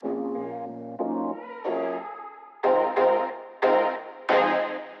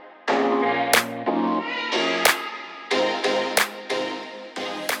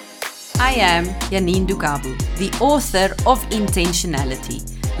I am Janine Dukabu, the author of Intentionality,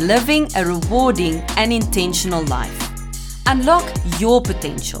 Living a Rewarding and Intentional Life. Unlock your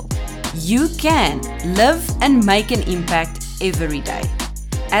potential. You can live and make an impact every day.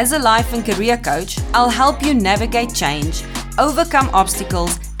 As a life and career coach, I'll help you navigate change, overcome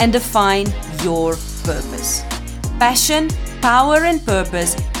obstacles, and define your purpose. Passion, power, and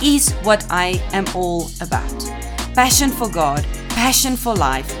purpose is what I am all about. Passion for God, passion for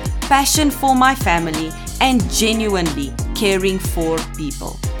life, passion for my family, and genuinely caring for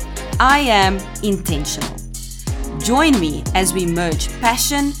people. I am intentional. Join me as we merge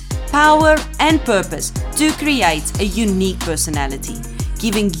passion, power, and purpose to create a unique personality,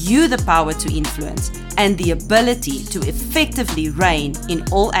 giving you the power to influence and the ability to effectively reign in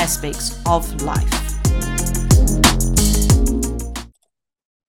all aspects of life.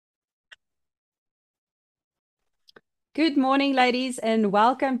 Good morning, ladies, and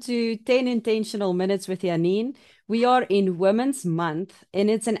welcome to 10 Intentional Minutes with Janine. We are in Women's Month, and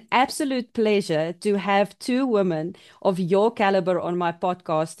it's an absolute pleasure to have two women of your caliber on my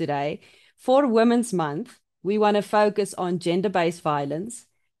podcast today. For Women's Month, we want to focus on gender-based violence,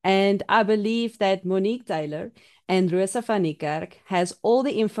 and I believe that Monique Taylor and Rosa van Niekerk has all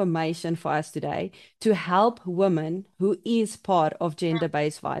the information for us today to help women who is part of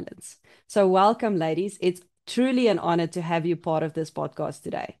gender-based violence. So welcome, ladies. It's truly an honor to have you part of this podcast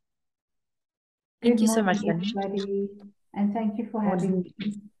today. Thank you so much, everybody, and thank you for having me.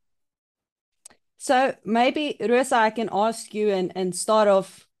 So maybe, Rosa, I can ask you and start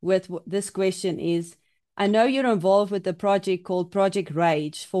off with this question is, I know you're involved with a project called Project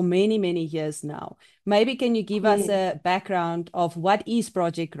Rage for many, many years now. Maybe can you give us a background of what is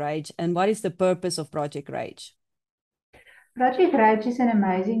Project Rage and what is the purpose of Project Rage? Project Rage is an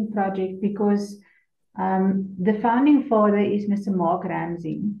amazing project because the founding father is Mr. Mark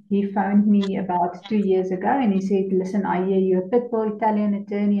Ramsey. He phoned me about 2 years ago and he said, listen, I hear you're a Pitbull Italian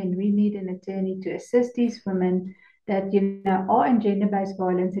attorney and we need an attorney to assist these women that are in gender-based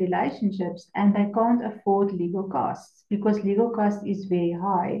violence relationships and they can't afford legal costs because legal cost is very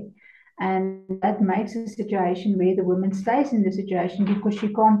high. And that makes a situation where the woman stays in the situation because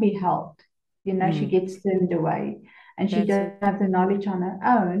she can't be helped. She gets turned away and she doesn't have the knowledge on her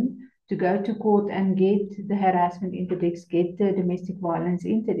own to go to court and get the harassment interdicts, get the domestic violence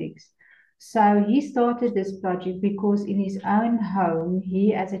interdicts. So he started this project because in his own home,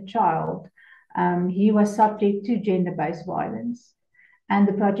 he as a child, he was subject to gender-based violence. And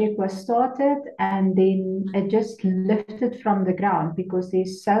the project was started and then it just lifted from the ground because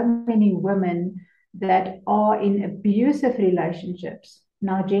there's so many women that are in abusive relationships.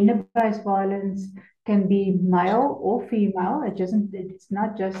 Now, gender-based violence can be male or female. It's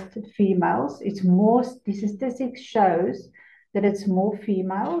not just females. It's more, the statistics shows that it's more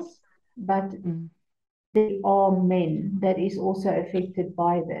females, but there are men that is also affected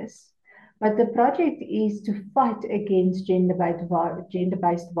by this. But the project is to fight against gender-based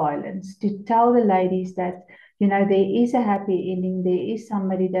violence, to tell the ladies that, there is a happy ending, there is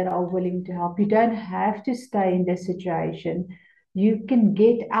somebody that are willing to help. You don't have to stay in this situation. You can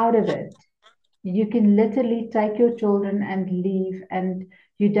get out of it. You can literally take your children and leave, and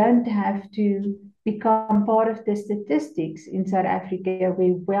you don't have to become part of the statistics in South Africa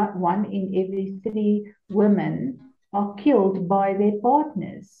where 1 in every 3 women are killed by their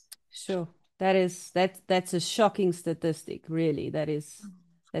partners. Sure. That's a shocking statistic, really. That's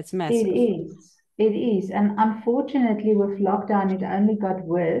massive. It is. And unfortunately, with lockdown, it only got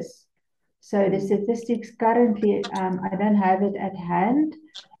worse. So the statistics currently, I don't have it at hand,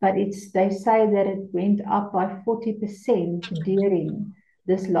 but they say that it went up by 40% during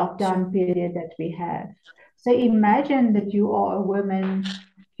this lockdown period that we have. So imagine that you are a woman,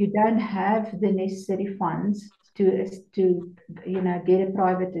 you don't have the necessary funds to get a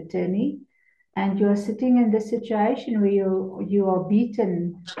private attorney, and you're sitting in this situation where you are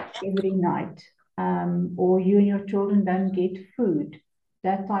beaten every night, or you and your children don't get food,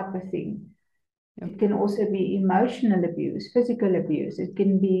 that type of thing. It can also be emotional abuse, physical abuse. It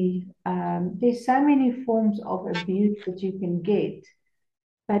can be, there's so many forms of abuse that you can get.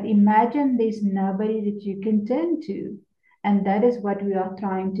 But imagine there's nobody that you can turn to. And that is what we are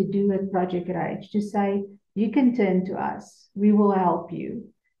trying to do at Project Rage, to say, you can turn to us. We will help you.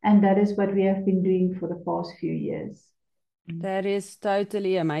 And that is what we have been doing for the past few years. That is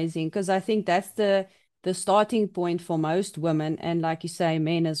totally amazing, because I think that's the starting point for most women, and like you say,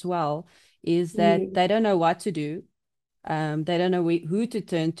 men as well, is that they don't know what to do. They don't know who to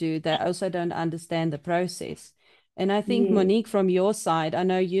turn to. They also don't understand the process. And I think, Monique, from your side, I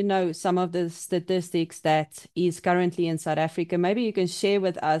know you know some of the statistics that is currently in South Africa. Maybe you can share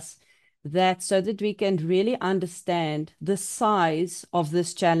with us that so that we can really understand the size of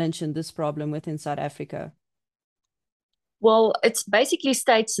this challenge and this problem within South Africa? Well, it basically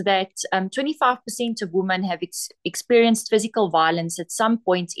states that 25% of women have experienced physical violence at some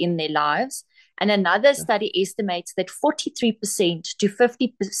point in their lives. And another study estimates that 43% to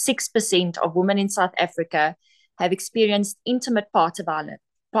 56% of women in South Africa have experienced intimate partner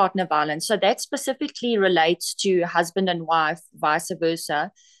violence. So that specifically relates to husband and wife, vice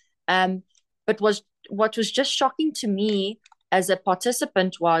versa. But what was just shocking to me as a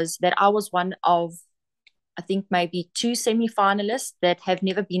participant was that I was one of, I think, maybe 2 semi-finalists that have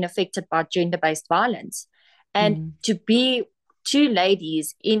never been affected by gender-based violence. And to be 2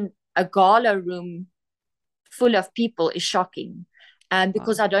 ladies in a gala room full of people is shocking.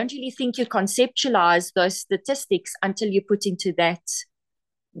 Because I don't really think you conceptualize those statistics until you put into that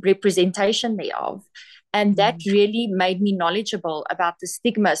representation thereof. And that really made me knowledgeable about the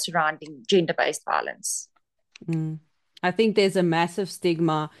stigma surrounding gender-based violence. I think there's a massive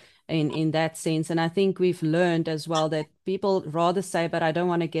stigma in that sense. And I think we've learned as well that people rather say, but I don't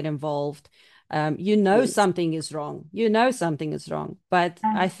want to get involved. Yes. Something is wrong. Something is wrong. But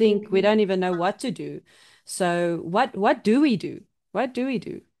I think we don't even know what to do. So what do we do? What do we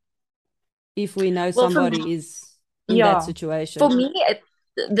do if we know somebody is in that situation? For me,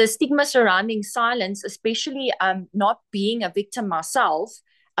 the stigma surrounding silence, especially not being a victim myself,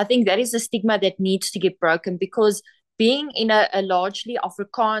 I think that is a stigma that needs to get broken, because being in a largely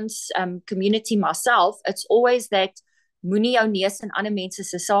Afrikaans community myself, it's always that moenie jou neus in ander mense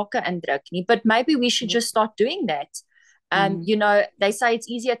se sake indruk nie, but maybe we should just start doing that. They say it's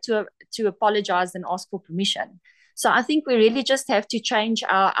easier to apologize than ask for permission. So I think we really just have to change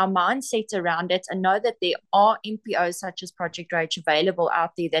our mindset around it and know that there are NPOs such as Project Rage available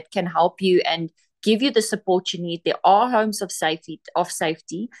out there that can help you and give you the support you need. There are homes of safety,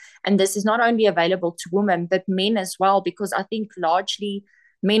 and this is not only available to women but men as well, because I think largely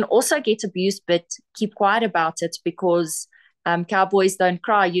men also get abused but keep quiet about it because cowboys don't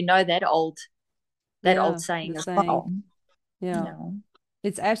cry. That old saying as well. Yeah.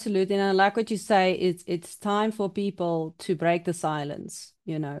 It's absolutely, and I like what you say. It's time for people to break the silence.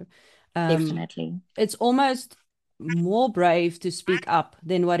 Definitely. It's almost more brave to speak up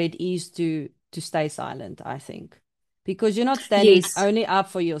than what it is to stay silent, I think, because you're not standing only up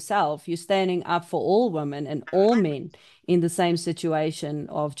for yourself. You're standing up for all women and all men in the same situation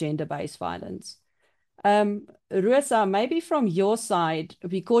of gender-based violence. Rosa, maybe from your side,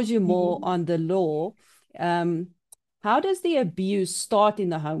 because you're more on the law, how does the abuse start in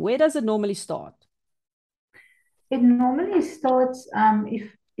the home? Where does it normally start? It normally starts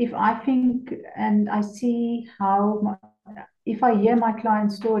if I think and I see if I hear my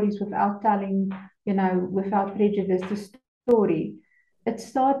client stories without telling, without prejudice the story, it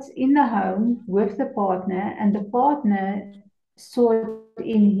starts in the home with the partner, and the partner saw it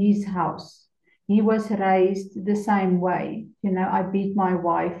in his house. He was raised the same way. I beat my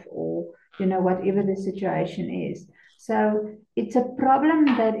wife, or, whatever the situation is. So it's a problem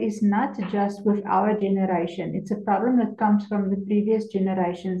that is not just with our generation. It's a problem that comes from the previous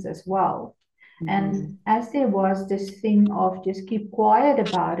generations as well. And as there was this thing of just keep quiet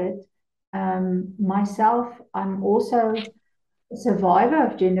about it, myself, I'm also a survivor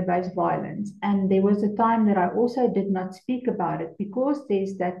of gender-based violence. And there was a time that I also did not speak about it because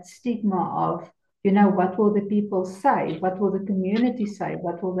there's that stigma of, what will the people say? What will the community say?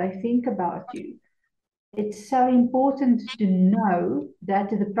 What will they think about you? It's so important to know that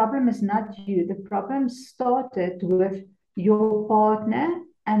the problem is not you. The problem started with your partner,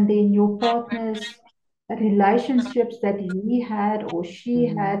 and then your partner's relationships that he had or she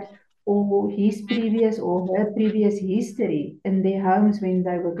had, or his previous or her previous history in their homes when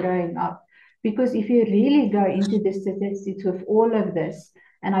they were growing up. Because if you really go into the statistics of all of this,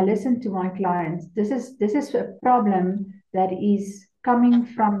 and I listen to my clients, this is a problem that is coming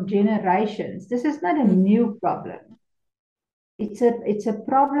from generations. This is not a new problem. It's a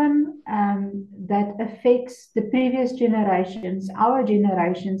problem that affects the previous generations, our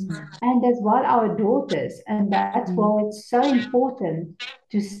generations, and as well our daughters. And that's why it's so important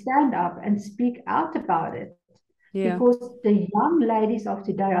to stand up and speak out about it. Yeah. Because the young ladies of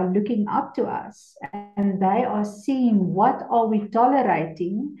today are looking up to us, and they are seeing what are we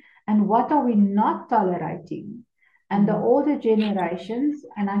tolerating and what are we not tolerating. And the older generations,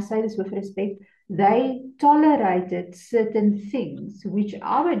 and I say this with respect, they tolerated certain things which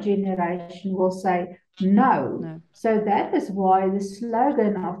our generation will say no. So that is why the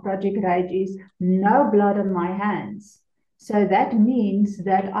slogan of Project Rage is no blood on my hands. So that means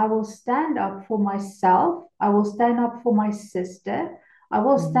that I will stand up for myself, I will stand up for my sister, I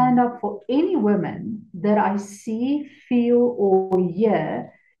will stand up for any woman that I see, feel, or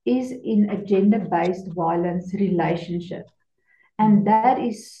hear is in a gender-based violence relationship. And that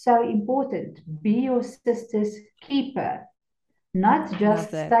is so important. Be your sister's keeper, not just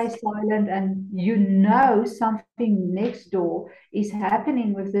stay silent and you know something next door is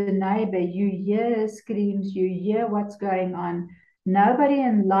happening with the neighbor. You hear screams, you hear what's going on. Nobody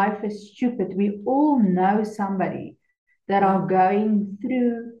in life is stupid. We all know somebody that are going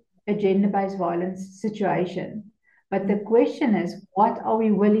through a gender-based violence situation. But the question is, what are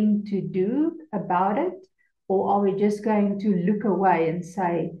we willing to do about it? Or are we just going to look away and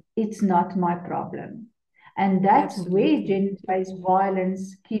say, it's not my problem? And that's where gender-based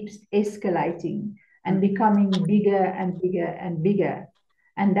violence keeps escalating and becoming bigger and bigger and bigger.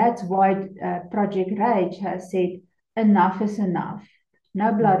 And that's why Project Rage has said, enough is enough.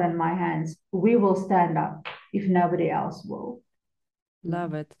 No blood on my hands. We will stand up if nobody else will.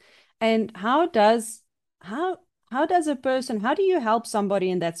 Love it. And how do you help somebody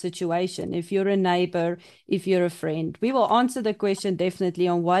in that situation? If you're a neighbor, if you're a friend, we will answer the question definitely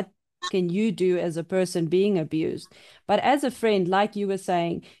on what can you do as a person being abused. But as a friend, like you were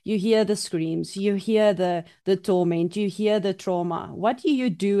saying, you hear the screams, you hear the torment, you hear the trauma. What do you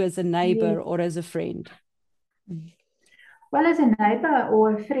do as a neighbor or as a friend? Well, as a neighbor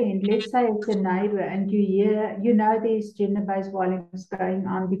or a friend, let's say it's a neighbor and you hear, you know, there's gender-based violence going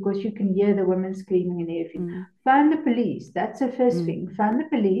on because you can hear the women screaming and everything. Phone the police. That's the first thing. Phone the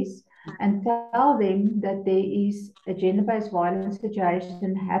police and tell them that there is a gender-based violence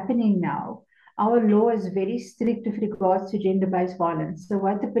situation happening now. Our law is very strict with regards to gender-based violence. So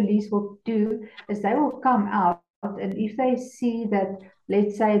what the police will do is they will come out, and if they see that,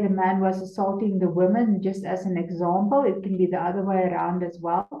 let's say the man was assaulting the woman, just as an example, it can be the other way around as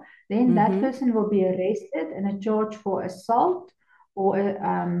well, then that person will be arrested and a charge for assault or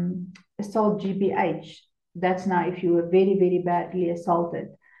assault GBH. That's now if you were very, very badly assaulted,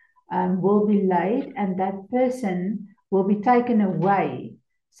 will be laid and that person will be taken away.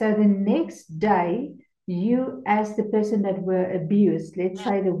 So the next day, you as the person that were abused, let's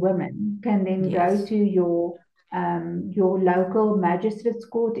say the woman, can then go to your local magistrate's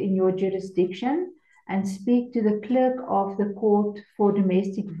court in your jurisdiction and speak to the clerk of the court for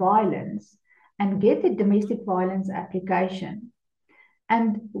domestic violence and get the domestic violence application.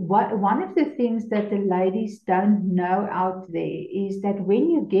 And one of the things that the ladies don't know out there is that when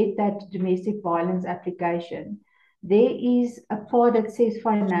you get that domestic violence application, there is a part that says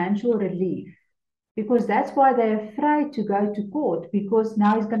financial relief. Because that's why they're afraid to go to court, because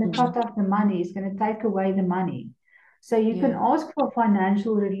now he's going to cut off the money, he's going to take away the money. So you can ask for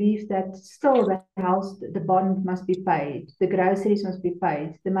financial relief that still the house, the bond must be paid, the groceries must be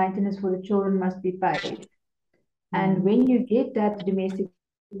paid, the maintenance for the children must be paid. And when you get that domestic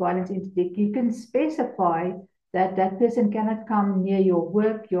violence interdict, you can specify that that person cannot come near your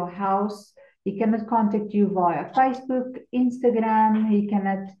work, your house, he cannot contact you via Facebook, Instagram, he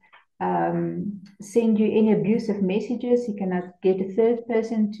cannot send you any abusive messages. He cannot get a third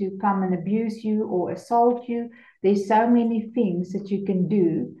person to come and abuse you or assault you. There's so many things that you can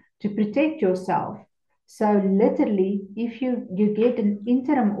do to protect yourself. So literally, if you get an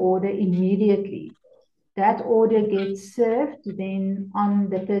interim order immediately, that order gets served then on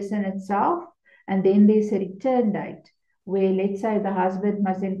the person itself, and then there's a return date where, let's say, the husband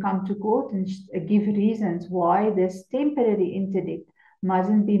must then come to court and give reasons why this temporary interdict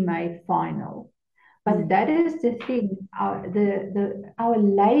mustn't be made final. But that is the thing, our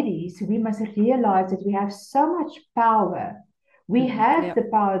ladies, we must realize that we have so much power. We have the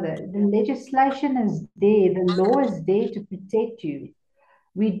power, the legislation is there, the law is there to protect you.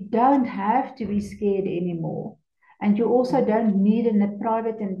 We don't have to be scared anymore. And you also don't need a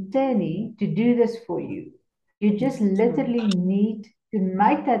private attorney to do this for you. You just literally need to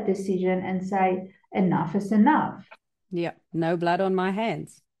make that decision and say, enough is enough. Yeah, no blood on my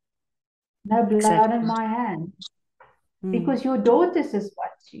hands. No blood on my hands. Because your daughters is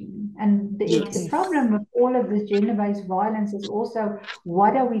watching. And the problem with all of this gender-based violence is also,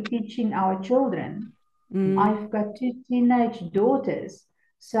 what are we teaching our children? I've got 2 teenage daughters.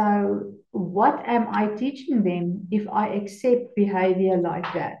 So what am I teaching them if I accept behavior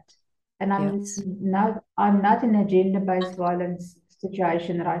like that? And I'm not in a gender-based violence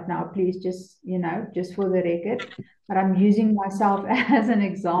situation right now. Please just, just for the record, but I'm using myself as an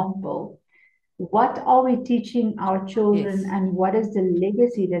example. What are we teaching our children and what is the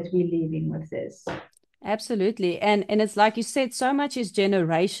legacy that we're leaving with this? Absolutely. And it's like you said, so much is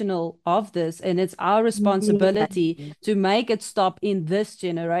generational of this, and it's our responsibility to make it stop in this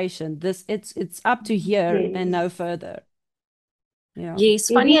generation. It's up to here and no further. Yeah. Yes,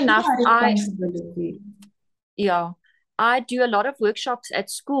 It funny is enough, our responsibility. I do a lot of workshops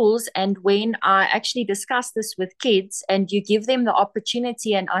at schools, and when I actually discuss this with kids and you give them the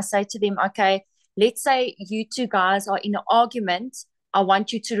opportunity and I say to them, okay, let's say you two guys are in an argument, I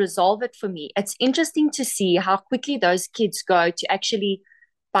want you to resolve it for me. It's interesting to see how quickly those kids go to actually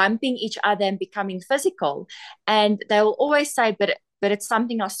bumping each other and becoming physical. And they will always say, but it's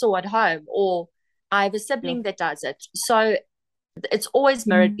something I saw at home, or I have a Yeah. sibling that does it. So it's always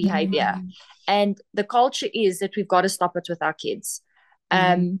mirrored behavior. And the culture is that we've got to stop it with our kids.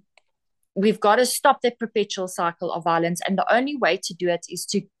 We've got to stop that perpetual cycle of violence. And the only way to do it is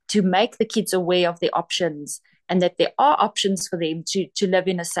to make the kids aware of their options, and that there are options for them to live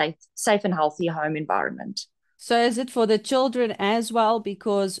in a safe and healthy home environment. So is it for the children as well?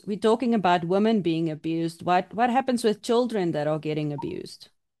 Because we're talking about women being abused. What happens with children that are getting abused?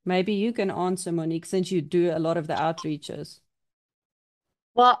 Maybe you can answer, Monique, since you do a lot of the outreaches.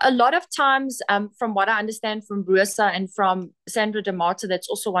 Well, a lot of times, from what I understand from Brusa and from Sandra D'Amato, that's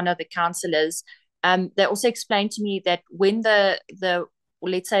also one of the counselors, they also explained to me that when the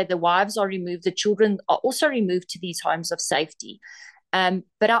let's say the wives are removed, the children are also removed to these homes of safety.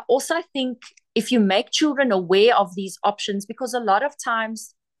 But I also think if you make children aware of these options, because a lot of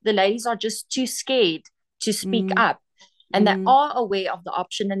times the ladies are just too scared to speak up, and they are aware of the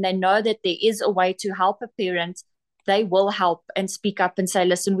option and they know that there is a way to help a parent, they will help and speak up and say,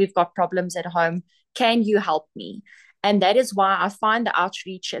 listen, we've got problems at home. Can you help me? And that is why I find the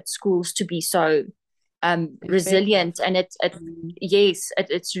outreach at schools to be so resilient. And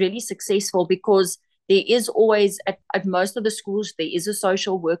it's really successful, because there is always, at most of the schools, there is a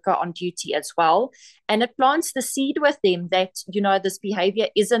social worker on duty as well. And it plants the seed with them that, this behavior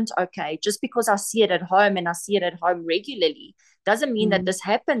isn't okay. Just because I see it at home and I see it at home regularly doesn't mean that this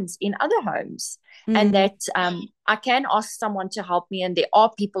happens in other homes. And that I can ask someone to help me, and there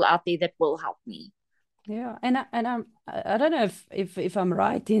are people out there that will help me. Yeah, and I don't know if I'm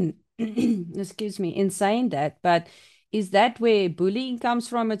right in excuse me, in saying that, but is that where bullying comes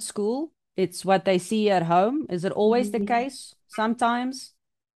from at school? It's what they see at home. Is it always the case? Sometimes.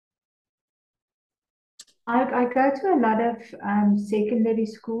 I go to a lot of secondary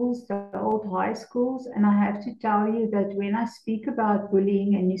schools, the old high schools, and I have to tell you that when I speak about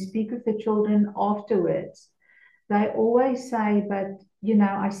bullying and you speak with the children afterwards, they always say, but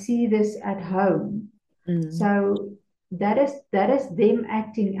I see this at home. So that is them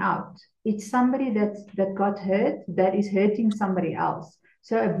acting out. It's somebody that got hurt that is hurting somebody else.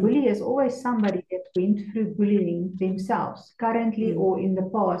 So a bully is always somebody that went through bullying themselves, currently or in the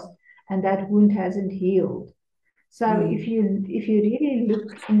past, and that wound hasn't healed. So if you really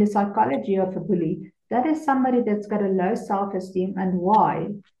look in the psychology of a bully, that is somebody that's got a low self-esteem. And why?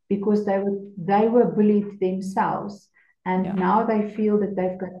 Because they were bullied themselves, and now they feel that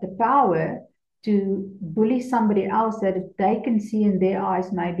they've got the power to bully somebody else that they can see in their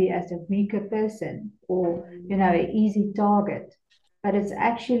eyes maybe as a weaker person, or an easy target. But it's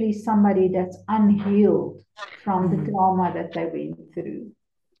actually somebody that's unhealed from the trauma that they went through.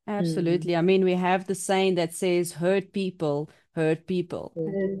 Absolutely. I mean, we have the saying that says hurt people hurt people.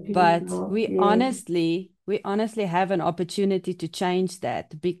 But we honestly have an opportunity to change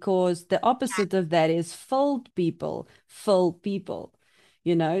that, because the opposite of that is filled people, So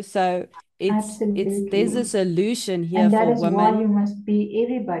there's a solution here And that for is why you women. must be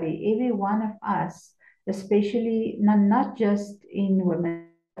everybody, every one of us, especially not just in women.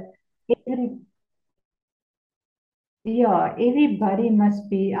 Every, everybody must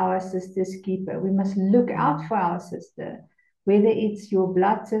be our sister's keeper. We must look out for our sister, whether it's your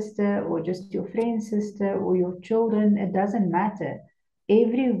blood sister or just your friend's sister or your children, it doesn't matter.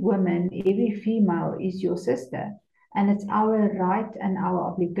 Every woman, every female is your sister. And it's our right and our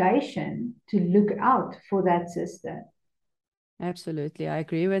obligation to look out for that sister. Absolutely, I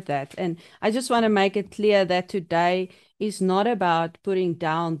agree with that. And I just want to make it clear that today is not about putting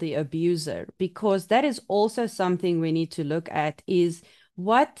down the abuser, because that is also something we need to look at, is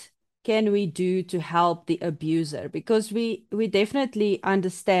what can we do to help the abuser? Because we definitely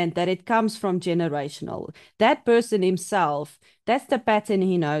understand that it comes from generational. That person himself, that's the pattern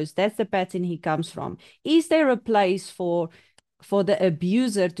he knows, that's the pattern he comes from. Is there a place for the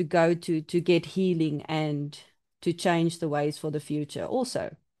abuser to go to get healing and to change the ways for the future,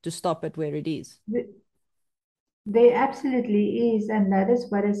 also to stop it where it is? There absolutely is, and that is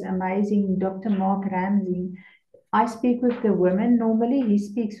what is amazing. Dr. Mark Ramsey, I speak with the women, normally he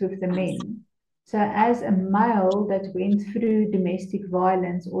speaks with the men. So as a male that went through domestic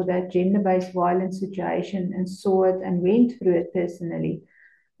violence or that gender-based violence situation and saw it and went through it personally,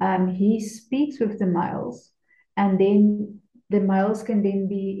 he speaks with the males, and then the males can then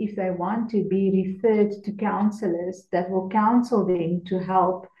be, if they want to be, referred to counselors that will counsel them to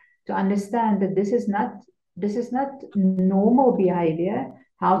help to understand that this is not normal behavior,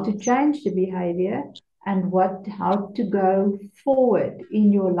 how to change the behavior, and how to go forward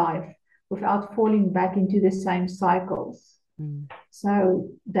in your life without falling back into the same cycles. So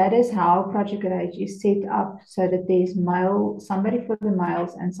that is how Project Rage is set up, so that there's somebody for the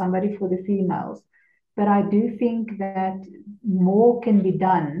males and somebody for the females. But I do think that more can be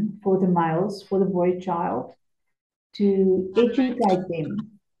done for the males, for the boy child, to educate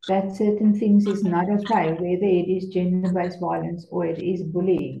them that certain things is not okay, whether it is gender-based violence or it is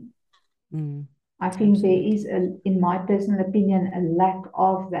bullying. I think there is, in my personal opinion, a lack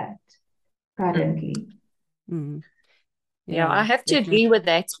of that currently. Yeah, I have to agree with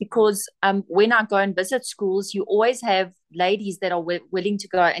that, because when I go and visit schools, you always have ladies that are willing to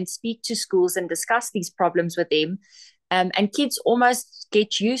go and speak to schools and discuss these problems with them. And kids almost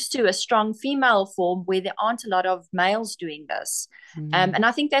get used to a strong female form where there aren't a lot of males doing this. And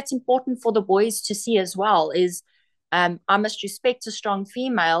I think that's important for the boys to see as well, is I must respect a strong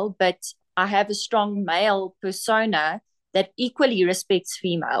female, but I have a strong male persona that equally respects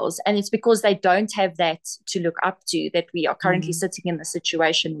females. And it's because they don't have that to look up to that we are currently sitting in the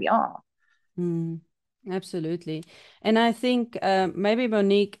situation we are. Absolutely. And I think maybe,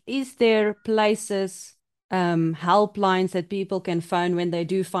 Monique, is there places, helplines that people can phone when they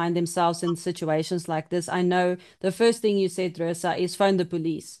do find themselves in situations like this? I know the first thing you said, Rosa, is phone the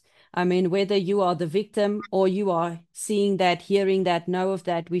police. I mean, whether you are the victim or you are seeing that, hearing that, know of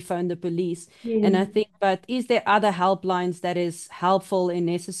that, we phone the police. And I think, but is there other helplines that is helpful and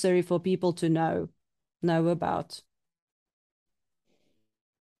necessary for people to know about?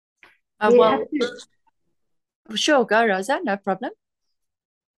 Sure, go, Rosa, no problem.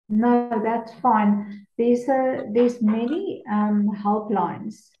 No, that's fine. There's many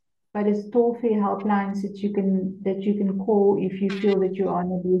helplines, but it's toll-free helplines that you can call if you feel that you are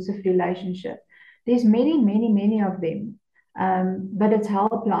in an abusive relationship. There's many of them, but it's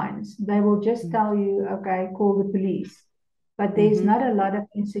helplines. They will just tell you, okay, call the police. But there's not a lot of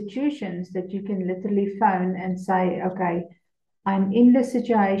institutions that you can literally phone and say, okay, I'm in this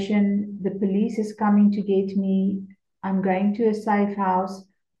situation, the police is coming to get me, I'm going to a safe house.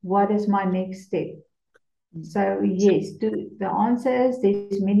 What is my next step? So yes, the answer is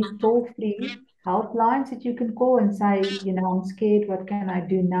there's many toll-free helplines that you can call and say, I'm scared, what can I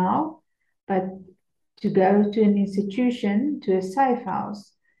do now? But to go to an institution, to a safe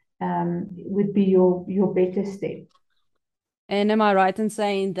house, would be your better step. And am I right in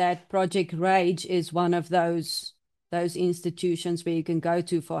saying that Project Rage is one of those institutions where you can go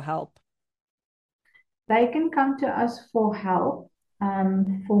to for help? They can come to us for help.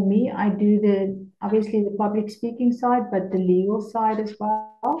 For me, I do obviously the public speaking side, but the legal side as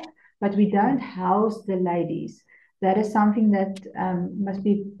well. But we don't house the ladies. That is something that must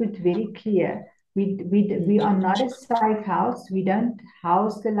be put very clear. We are not a safe house. We don't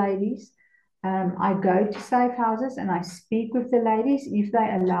house the ladies. I go to safe houses and I speak with the ladies if they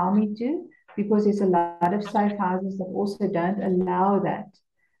allow me to, because there's a lot of safe houses that also don't allow that.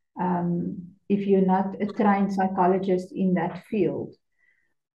 If you're not a trained psychologist in that field.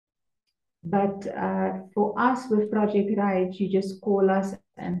 But for us with Project Rage, you just call us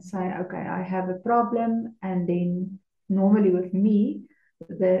and say, okay, I have a problem. And then normally with me,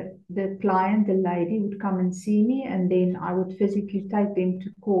 the client, the lady would come and see me, and then I would physically take them to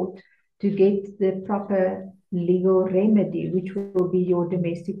court to get the proper legal remedy, which will be your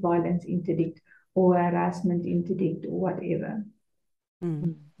domestic violence interdict or harassment interdict or whatever.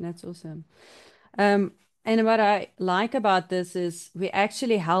 That's awesome. And what I like about this is we're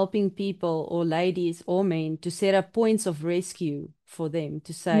actually helping people, or ladies or men, to set up points of rescue for them,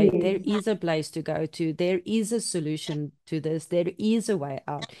 to say there is a place to go to, there is a solution to this, there is a way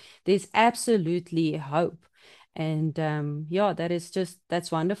out, there's absolutely hope. And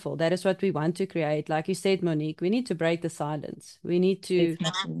that's wonderful. That is what we want to create. Like you said, Monique, we need to break the silence. We need to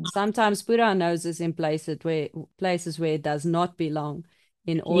sometimes put our noses in places where it does not belong,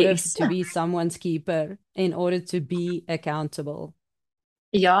 in order to be someone's keeper, in order to be accountable.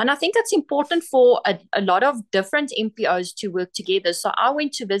 Yeah, and I think that's important for a lot of different NPOs to work together. So I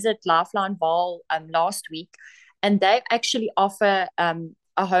went to visit Lifeline Vaal last week, and they actually offer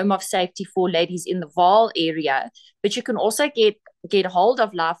a home of safety for ladies in the Vaal area, but you can also get hold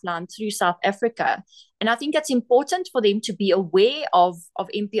of Lifeline through South Africa. And I think it's important for them to be aware of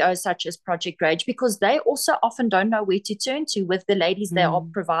NPOs such as Project Rage, because they also often don't know where to turn to with the ladies they are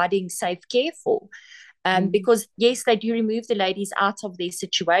providing safe care for. Because yes, they do remove the ladies out of their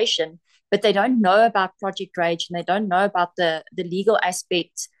situation, but they don't know about Project Rage, and they don't know about the legal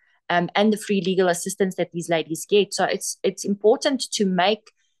aspects and the free legal assistance that these ladies get. So it's important to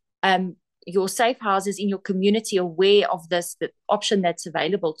make your safe houses in your community aware of this, the option that's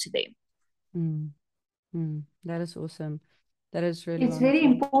available to them. That is awesome. That is really It's very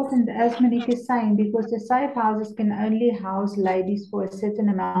wonderful. important, as Monique is saying, because the safe houses can only house ladies for a certain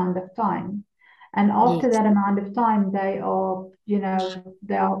amount of time. And after Yes. that amount of time, they are,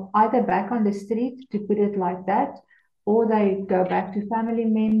 they are either back on the street, to put it like that, or they go back to family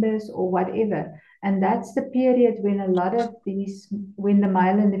members or whatever. And that's the period when a lot of these, when the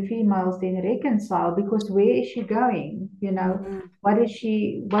male and the females then reconcile, because where is she going?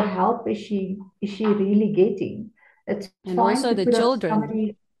 What help is she really getting? It's And fine also to the put on children.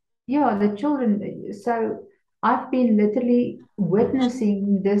 somebody, yeah, the children. So I've been literally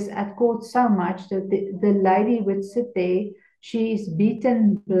witnessing this at court so much that the lady would sit there, she is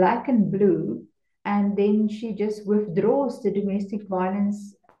beaten black and blue, and then she just withdraws the domestic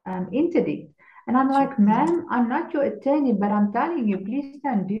violence interdict. And I'm Sure. like, ma'am, I'm not your attorney, but I'm telling you, please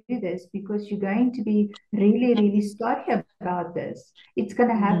don't do this, because you're going to be really, really sorry about this. It's going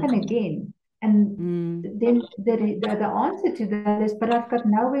to happen again. And then the answer to that is, but I've got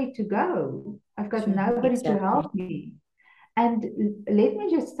nowhere to go. I've got Sure. nobody to Exactly. help me. And let me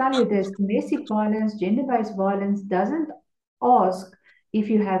just tell you this, domestic violence, gender-based violence doesn't ask if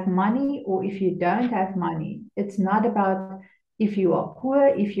you have money or if you don't have money. It's not about if you are poor,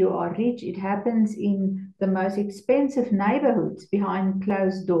 if you are rich. It happens in the most expensive neighborhoods behind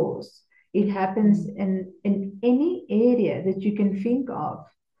closed doors. It happens in any area that you can think of.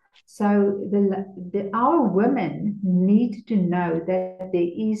 So our women need to know that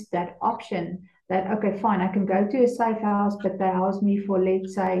there is that option, that, okay, fine, I can go to a safe house, but they house me for,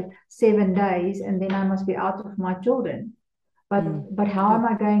 let's say, 7 days, and then I must be out of my children. But how am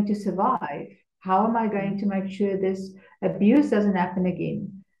I going to survive? How am I going to make sure this abuse doesn't happen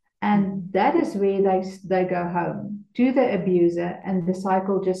again? And that is where they go home to the abuser, and the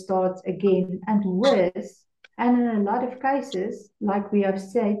cycle just starts again and worse. And in a lot of cases, like we have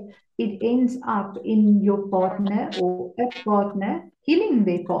said, it ends up in your partner or a partner killing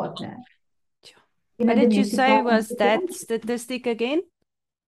their partner in What a did you domestic say violence was that situation. statistic again?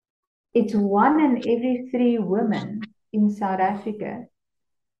 It's 1 in every 3 women in South Africa.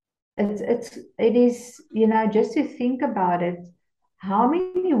 It is, just to think about it, how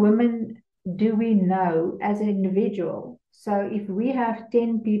many women do we know as an individual? So if we have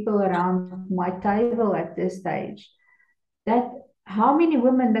 10 people around my table at this stage, that how many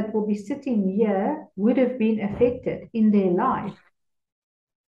women that will be sitting here would have been affected in their life?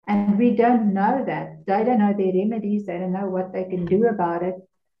 And we don't know that. They don't know their remedies. They don't know what they can do about it.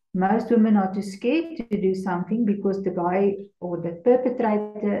 Most women are too scared to do something because the guy or the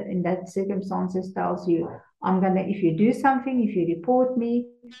perpetrator in that circumstances tells you, if you do something, if you report me,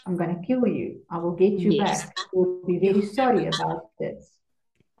 I'm going to kill you. I will get you Yes. back. You'll be very sorry about this.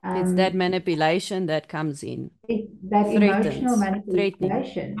 It's that manipulation that comes in. That emotional Threatening.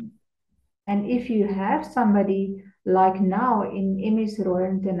 manipulation. And if you have somebody like now in MS Royal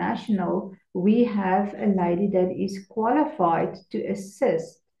International, we have a lady that is qualified to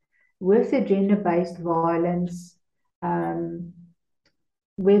assist with the gender-based violence,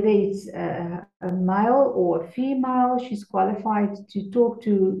 whether it's a male or a female. She's qualified to talk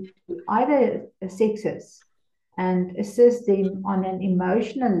to either sexes and assist them on an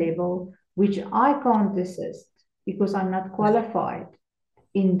emotional level, which I can't assist because I'm not qualified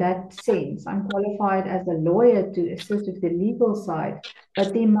in that sense. I'm qualified as a lawyer to assist with the legal side,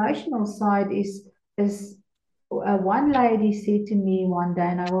 but the emotional side is one lady said to me one day,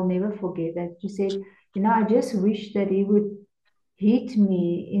 and I will never forget that. She said, I just wish that he would hit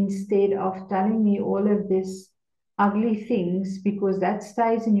me instead of telling me all of this ugly things, because that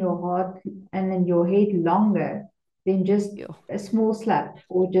stays in your heart and in your head longer than just a small slap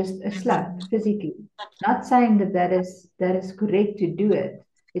or just a slap physically. Not saying that is correct to do it.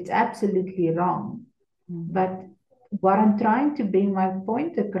 It's absolutely wrong. But what I'm trying to bring my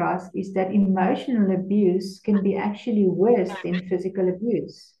point across is that emotional abuse can be actually worse than physical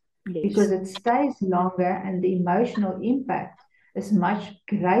abuse, because it stays longer and the emotional impact is much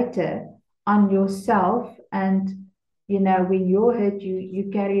greater on yourself. And when you're hurt, you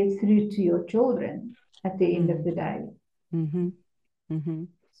carry it through to your children at the end of the day.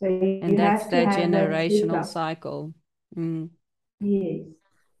 So And you that's have to that have that generational backup. cycle. Yes.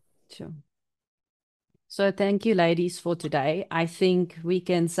 Sure. So thank you, ladies, for today. I think we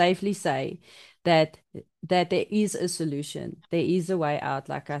can safely say that there is a solution. There is a way out,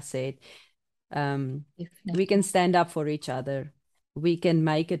 like I said. We can stand up for each other. We can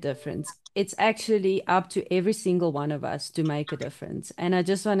make a difference. it's actually up to every single one of us to make a difference. And I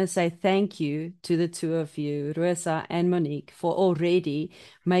just want to say thank you to the two of you, Rosa and Monique, for already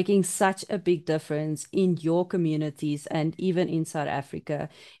making such a big difference in your communities and even in South Africa.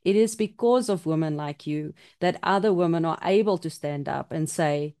 It is because of women like you that other women are able to stand up and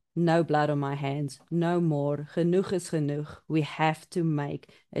say, no blood on my hands, no more, genoeg is genoeg. We have to make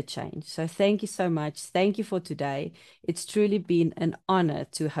a change. So thank you so much. Thank you for today. It's truly been an honor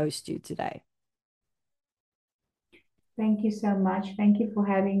to host you today. Thank you so much. Thank you for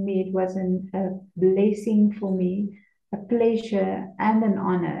having me. It was a blessing for me, a pleasure and an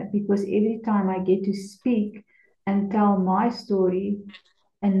honor, because every time I get to speak and tell my story,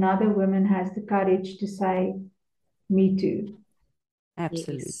 another woman has the courage to say, me too.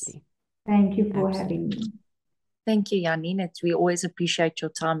 Absolutely. Yes. Thank you for having me. Thank you, Janine. We always appreciate your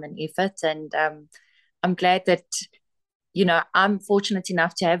time and effort. And I'm glad that, you know, I'm fortunate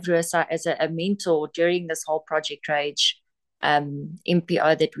enough to have Rosa as a mentor during this whole Project Rage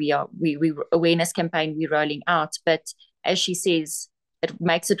MPO that we awareness campaign we're rolling out. But as she says, it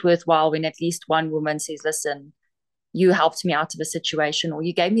makes it worthwhile when at least one woman says, listen, you helped me out of a situation, or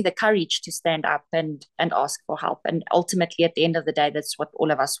you gave me the courage to stand up and ask for help. And ultimately, at the end of the day, that's what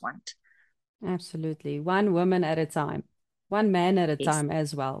all of us want. Absolutely. One woman at a time, one man at a Yes. time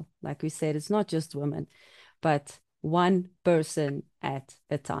as well. Like we said, it's not just women, but one person at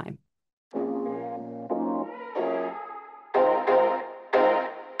a time.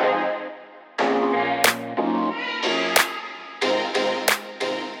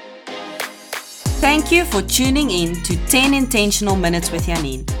 Thank you for tuning in to 10 Intentional Minutes with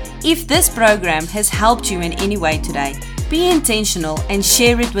Janine. If this program has helped you in any way today, be intentional and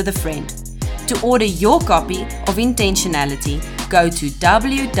share it with a friend. To order your copy of Intentionality, go to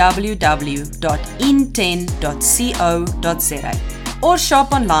www.inten.co.za or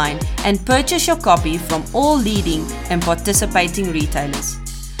shop online and purchase your copy from all leading and participating retailers.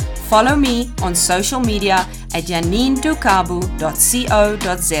 Follow me on social media at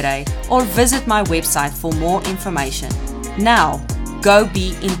janinedukabu.co.za or visit my website for more information. Now, go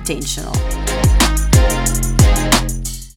be intentional.